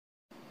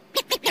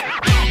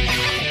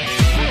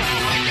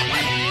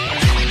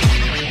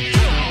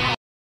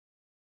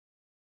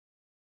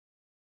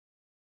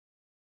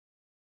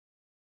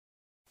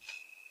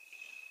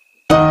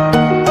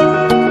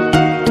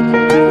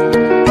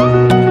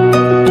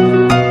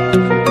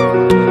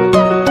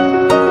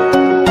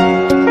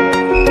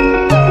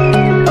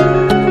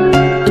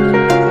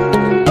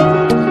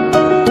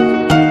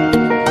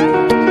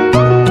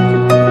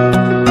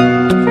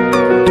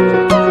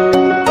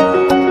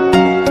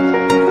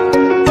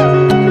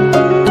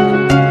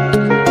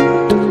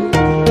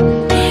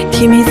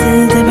君捨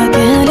てばか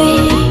り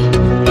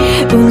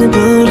うぬぼ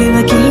れ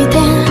は来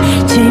た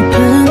自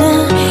分が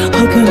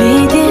誇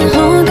りで誇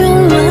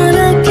ら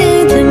なけ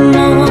ても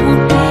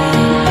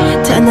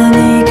棚に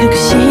隠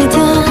し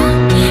た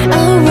哀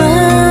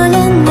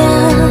れな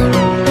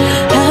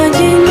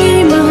恥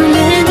に漏れ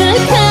た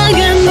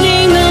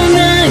鏡の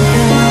中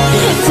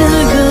都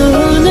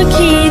合の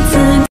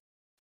傷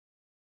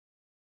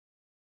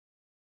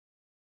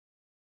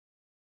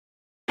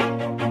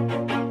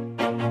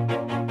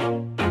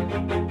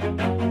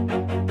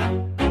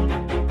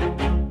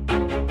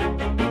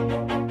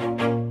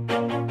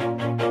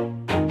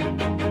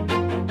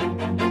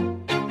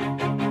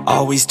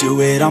Always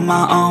do it on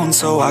my own,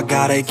 so I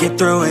gotta get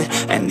through it.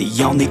 And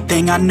the only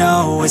thing I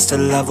know is to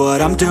love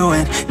what I'm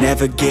doing.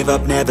 Never give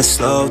up, never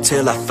slow,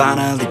 till I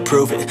finally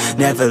prove it.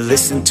 Never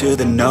listen to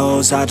the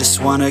no's, I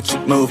just wanna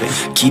keep moving.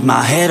 Keep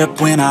my head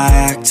up when I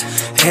act,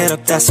 head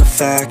up, that's a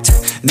fact.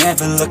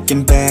 Never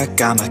looking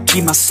back, I'ma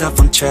keep myself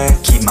on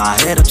track. Keep my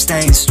head up,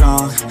 staying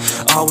strong,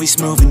 always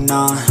moving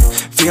on.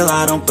 Feel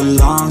I don't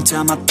belong,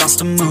 tell my thoughts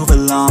to move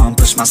along.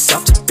 Push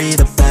myself to be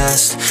the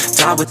best,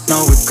 die with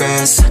no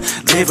regrets.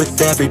 Live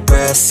with every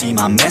breath, see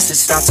my message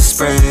start to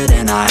spread.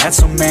 And I had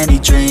so many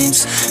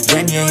dreams,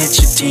 then you hit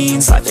your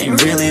teens. Life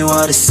ain't really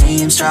what it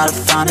seems, try to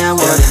find out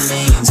what it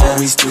means.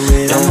 Always do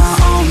it on my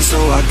own, so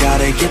I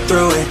gotta get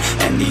through it.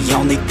 And the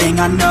only thing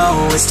I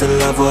know is to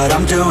love what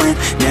I'm doing.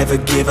 Never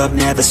give up,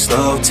 never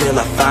slow, till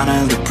I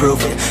finally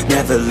prove it.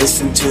 Never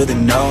listen to the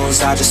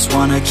no's, I just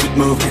wanna keep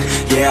moving.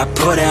 Yeah, I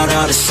put out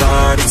all this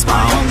art, it's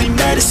my only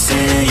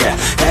medicine. Yeah,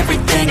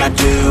 everything I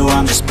do,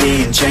 I'm just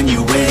being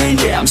genuine.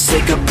 Yeah, I'm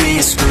sick of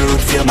being screwed,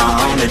 feel my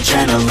own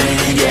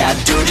adrenaline. Yeah,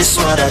 I do just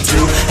what I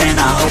do, and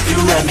I hope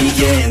you let me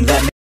in.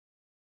 Let me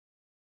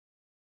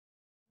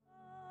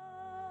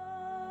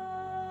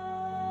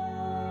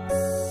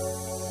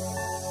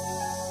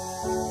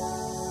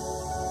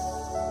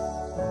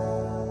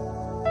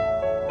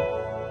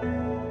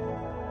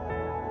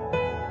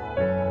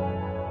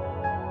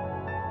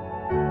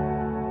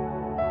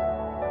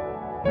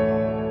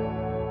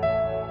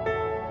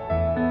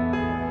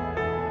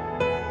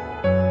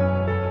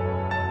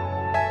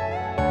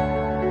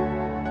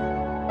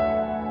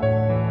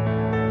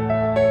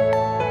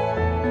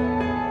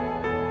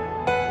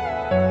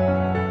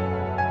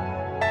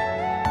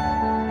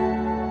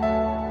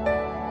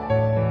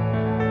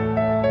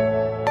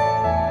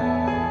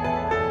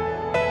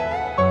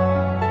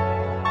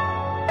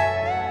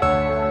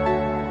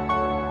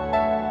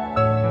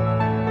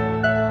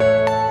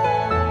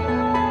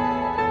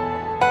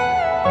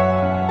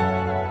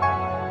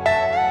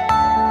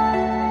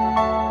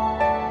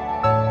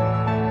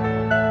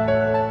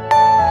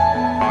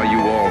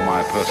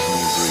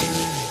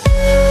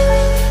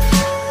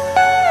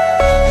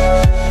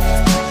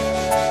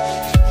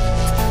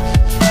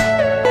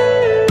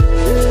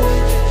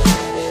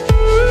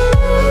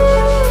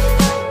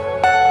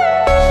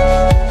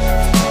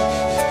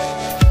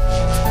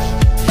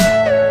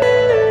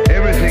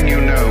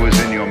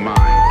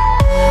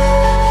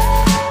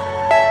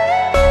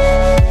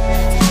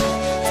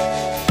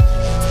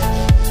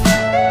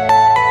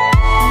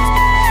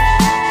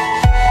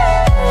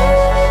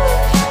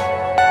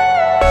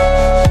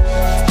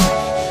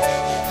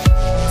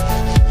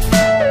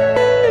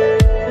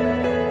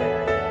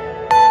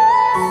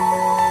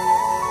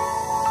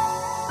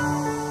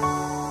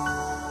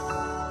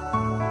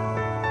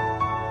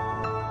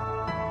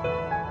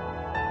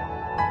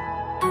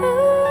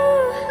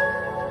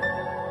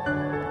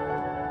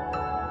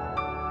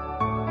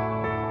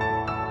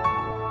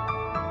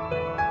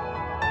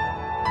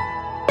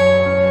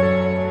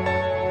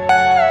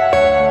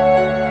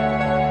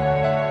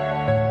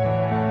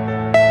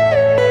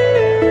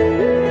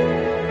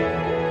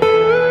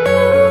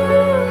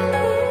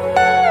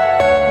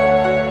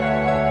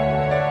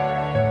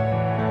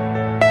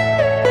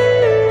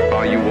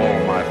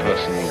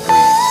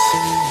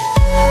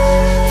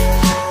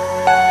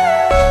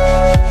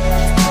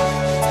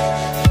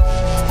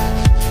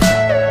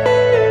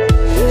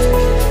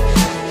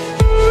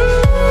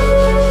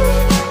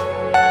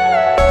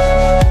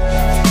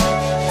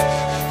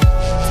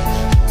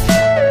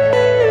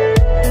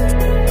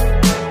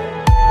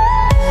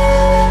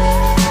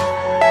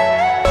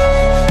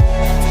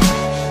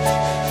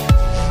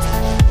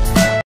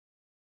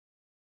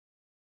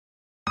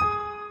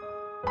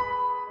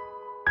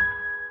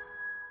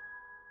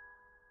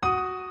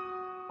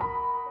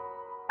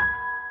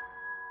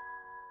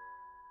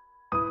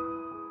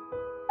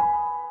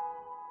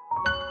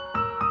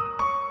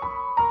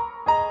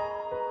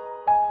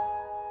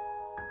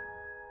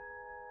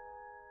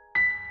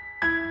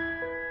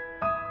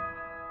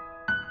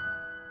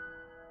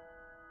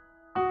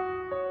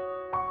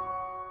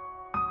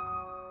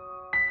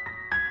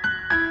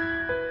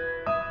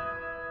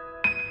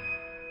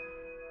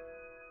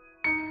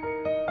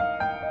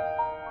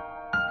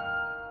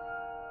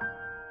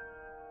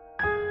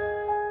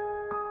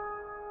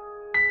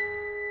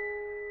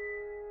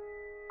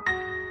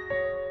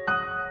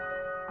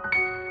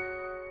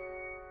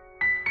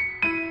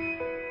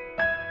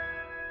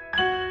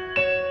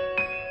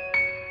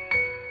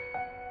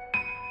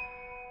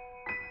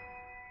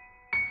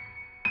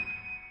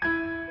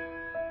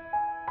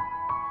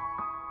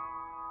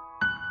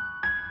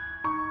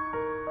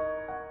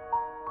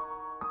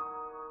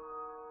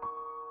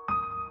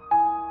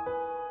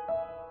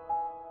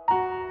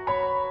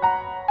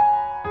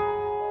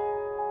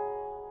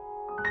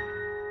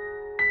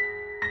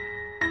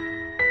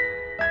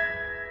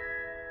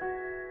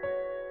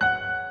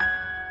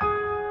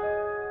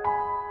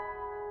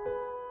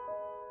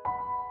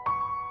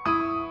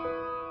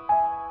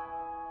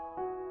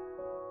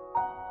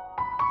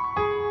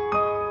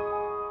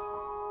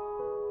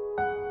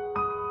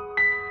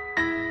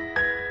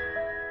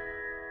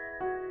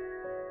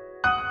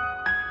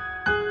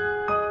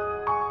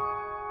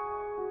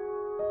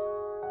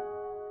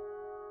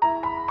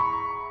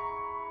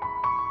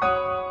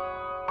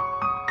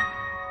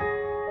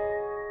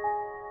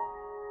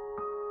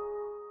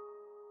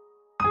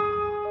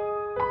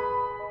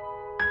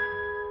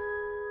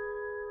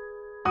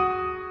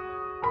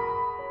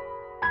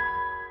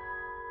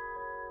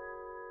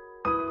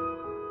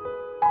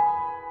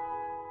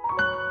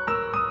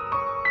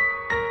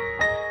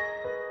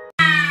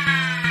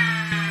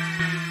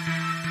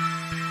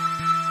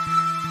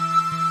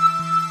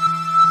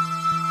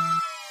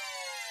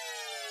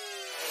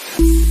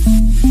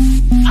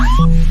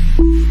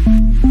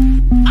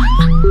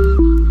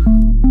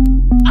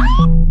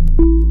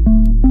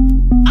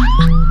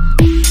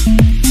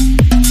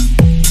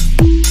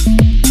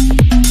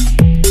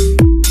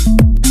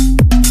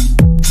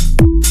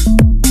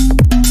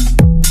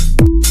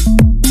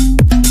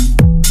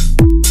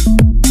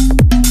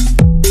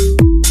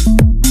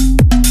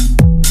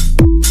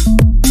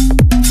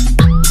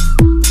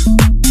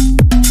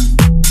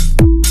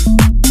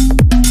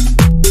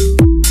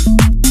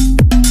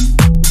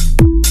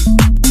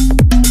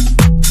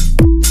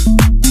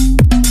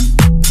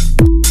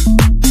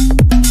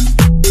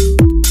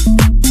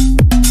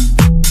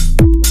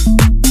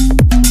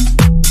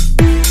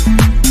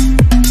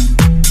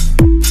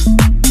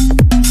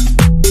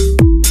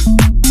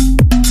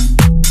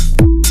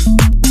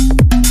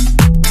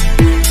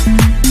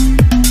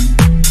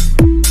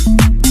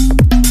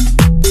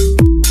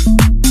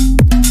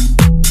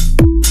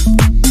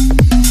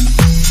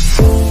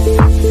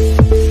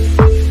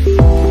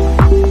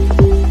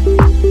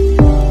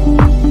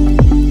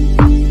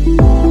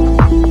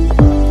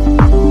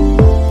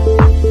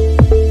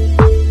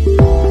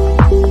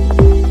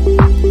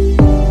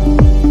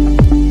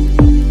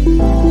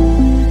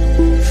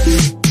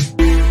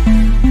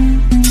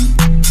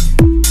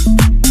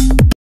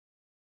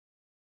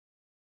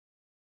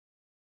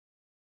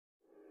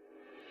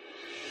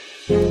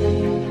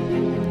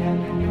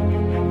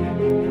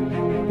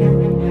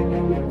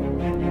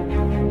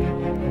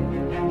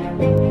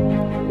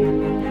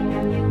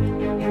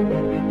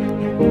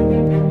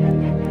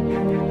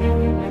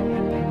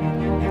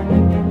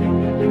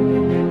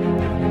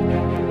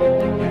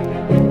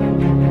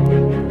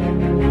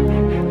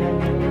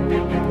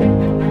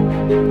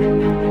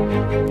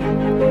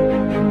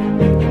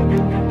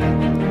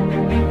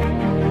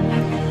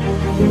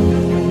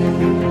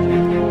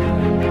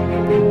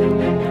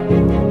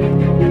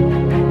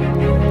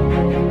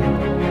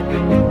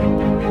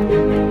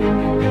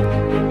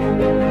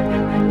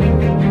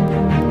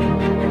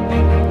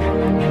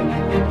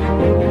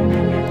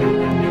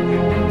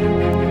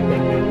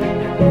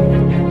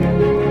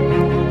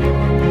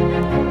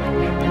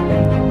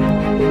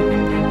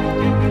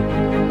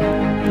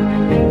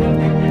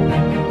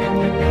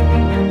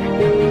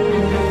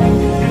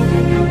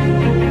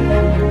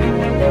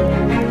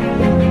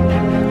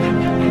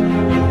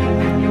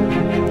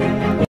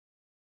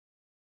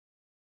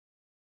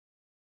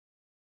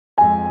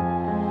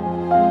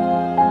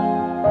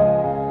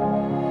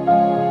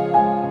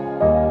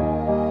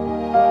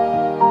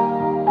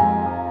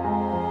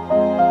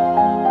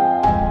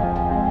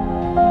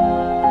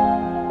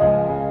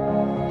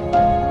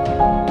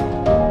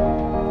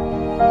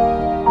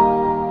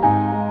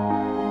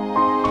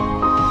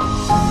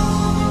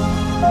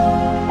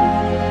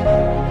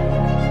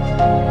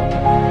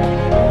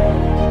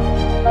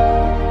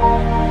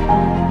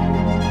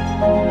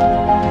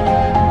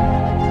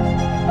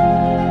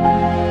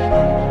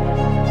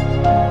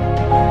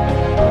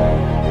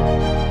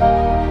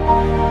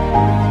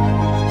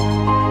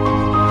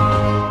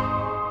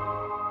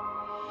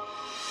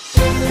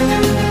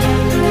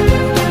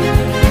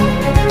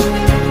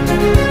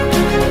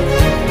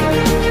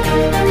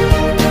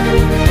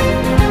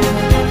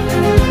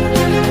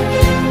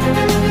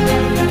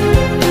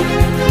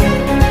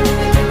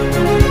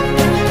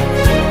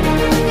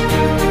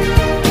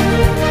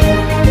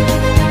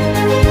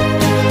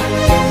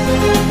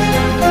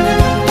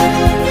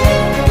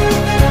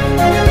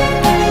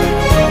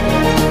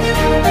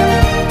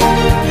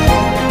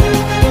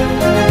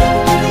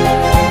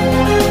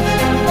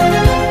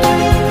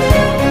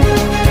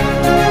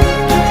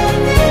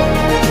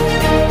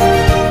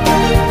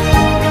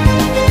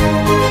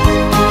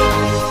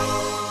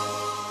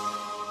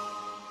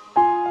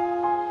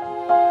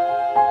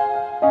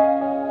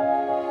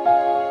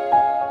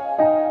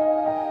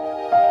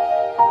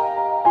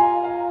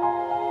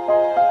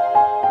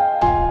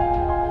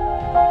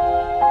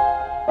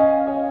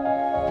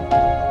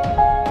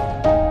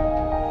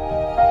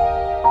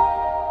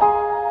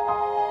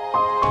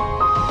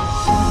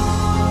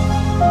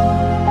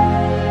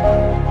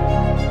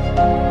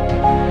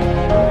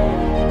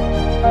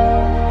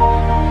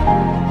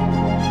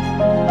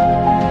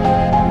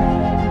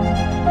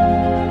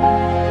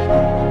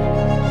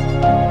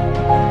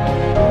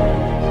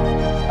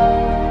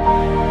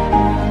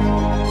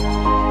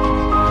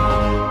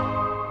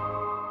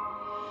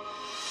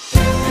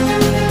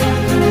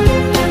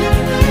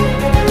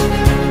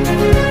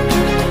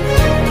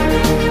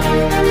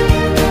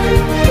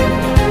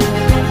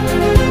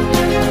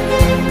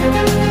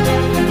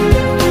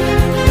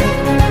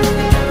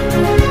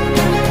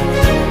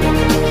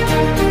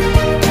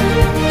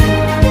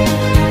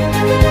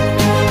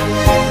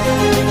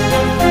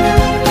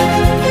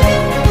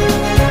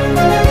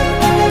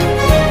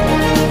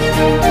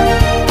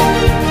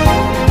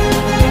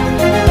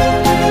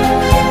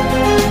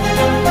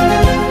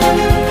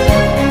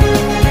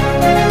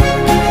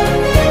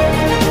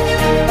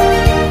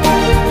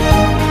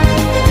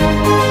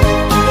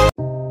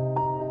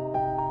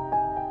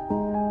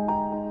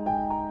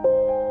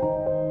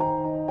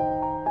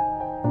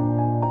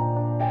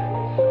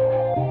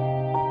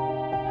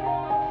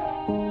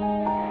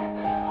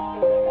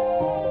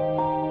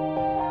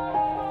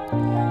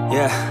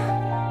Yeah.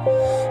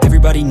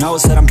 Everybody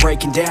knows that I'm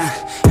breaking down.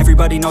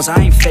 Everybody knows I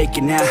ain't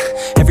faking now.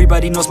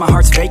 Everybody knows my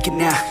heart's vacant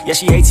now. Yeah,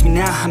 she hates me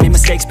now, I made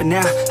mistakes but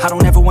now I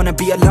don't ever wanna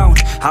be alone.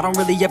 I don't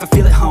really ever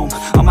feel at home.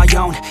 On my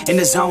own, in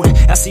the zone,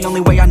 that's the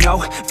only way I know.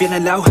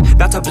 Feeling low,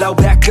 about to blow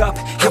back up.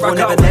 Here I won't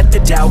ever let the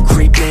doubt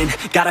creep in.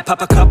 Gotta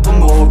pop a couple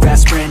more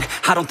aspirin.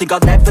 I don't think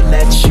I'll ever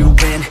let you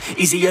in.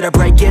 Easier to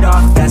break it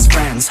off best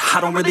friends. I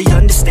don't really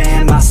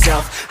understand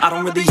myself. I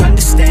don't really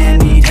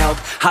understand, need help.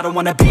 I don't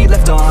wanna be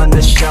left on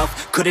the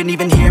shelf. Couldn't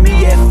even hear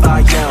me if I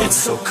yelled. It's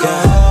so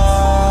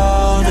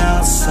cold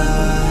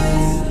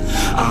outside.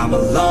 I'm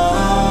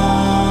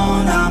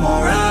alone, I'm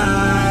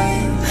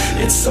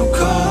alright. It's so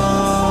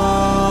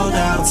cold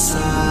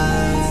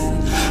outside.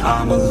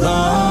 I'm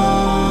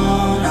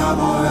alone, I'm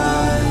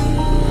alright.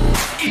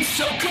 It's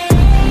so cold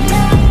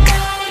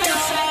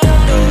outside.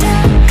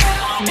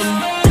 I'm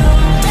alone.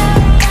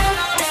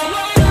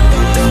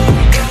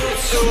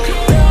 It's so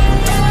cold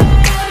outside.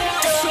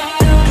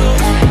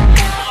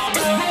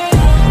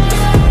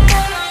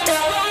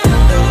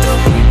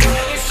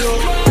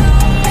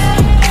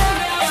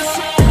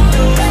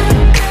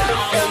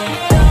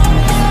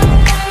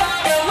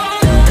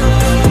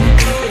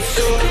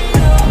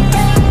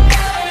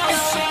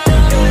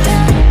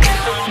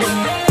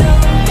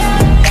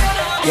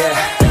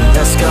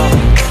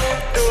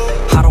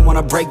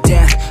 Break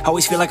down,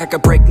 always feel like I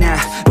could break now,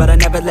 but I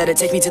never let it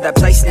take me to that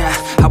place now.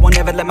 I won't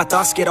ever let my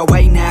thoughts get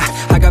away now.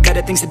 I got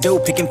better things to do,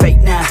 picking fate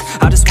now.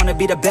 I just wanna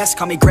be the best,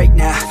 call me great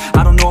now.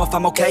 I don't know if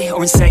I'm okay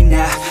or insane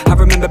now. I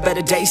remember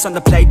better days on the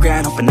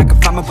playground, hoping I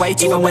can find my way.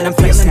 Even when I'm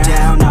feeling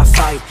down, I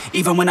fight.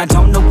 Even when I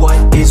don't know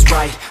what is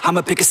right,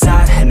 I'ma pick a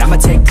side and I'ma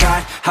take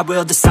pride. I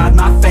will decide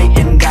my fate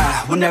and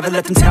I will never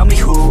let them tell me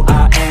who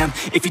I am.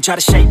 If you try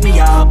to shake me,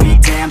 I'll be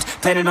damned.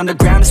 Planet on the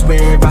ground is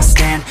where I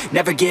stand.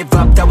 Never give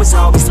up, that was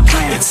always the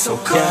plan. It's so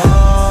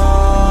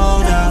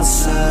cold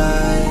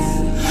outside.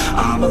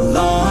 I'm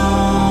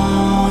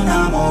alone,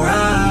 I'm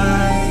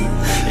alright.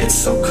 It's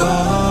so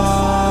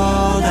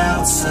cold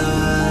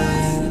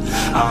outside.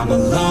 I'm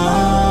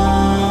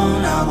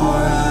alone, I'm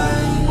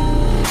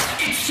alright.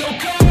 It's so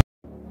cold.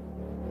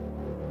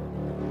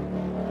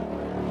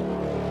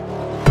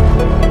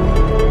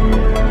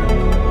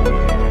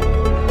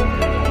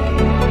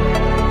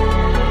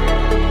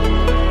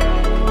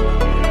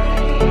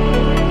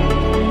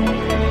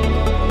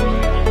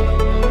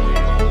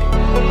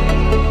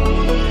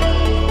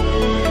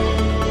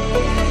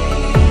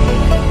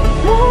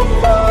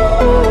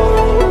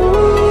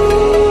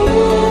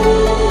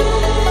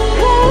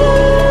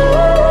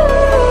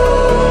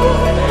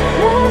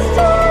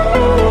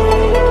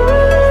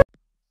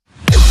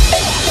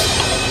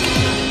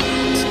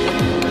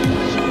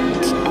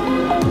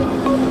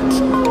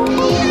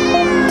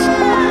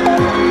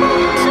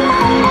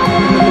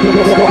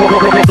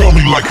 Tell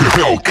me like a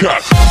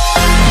Hellcat.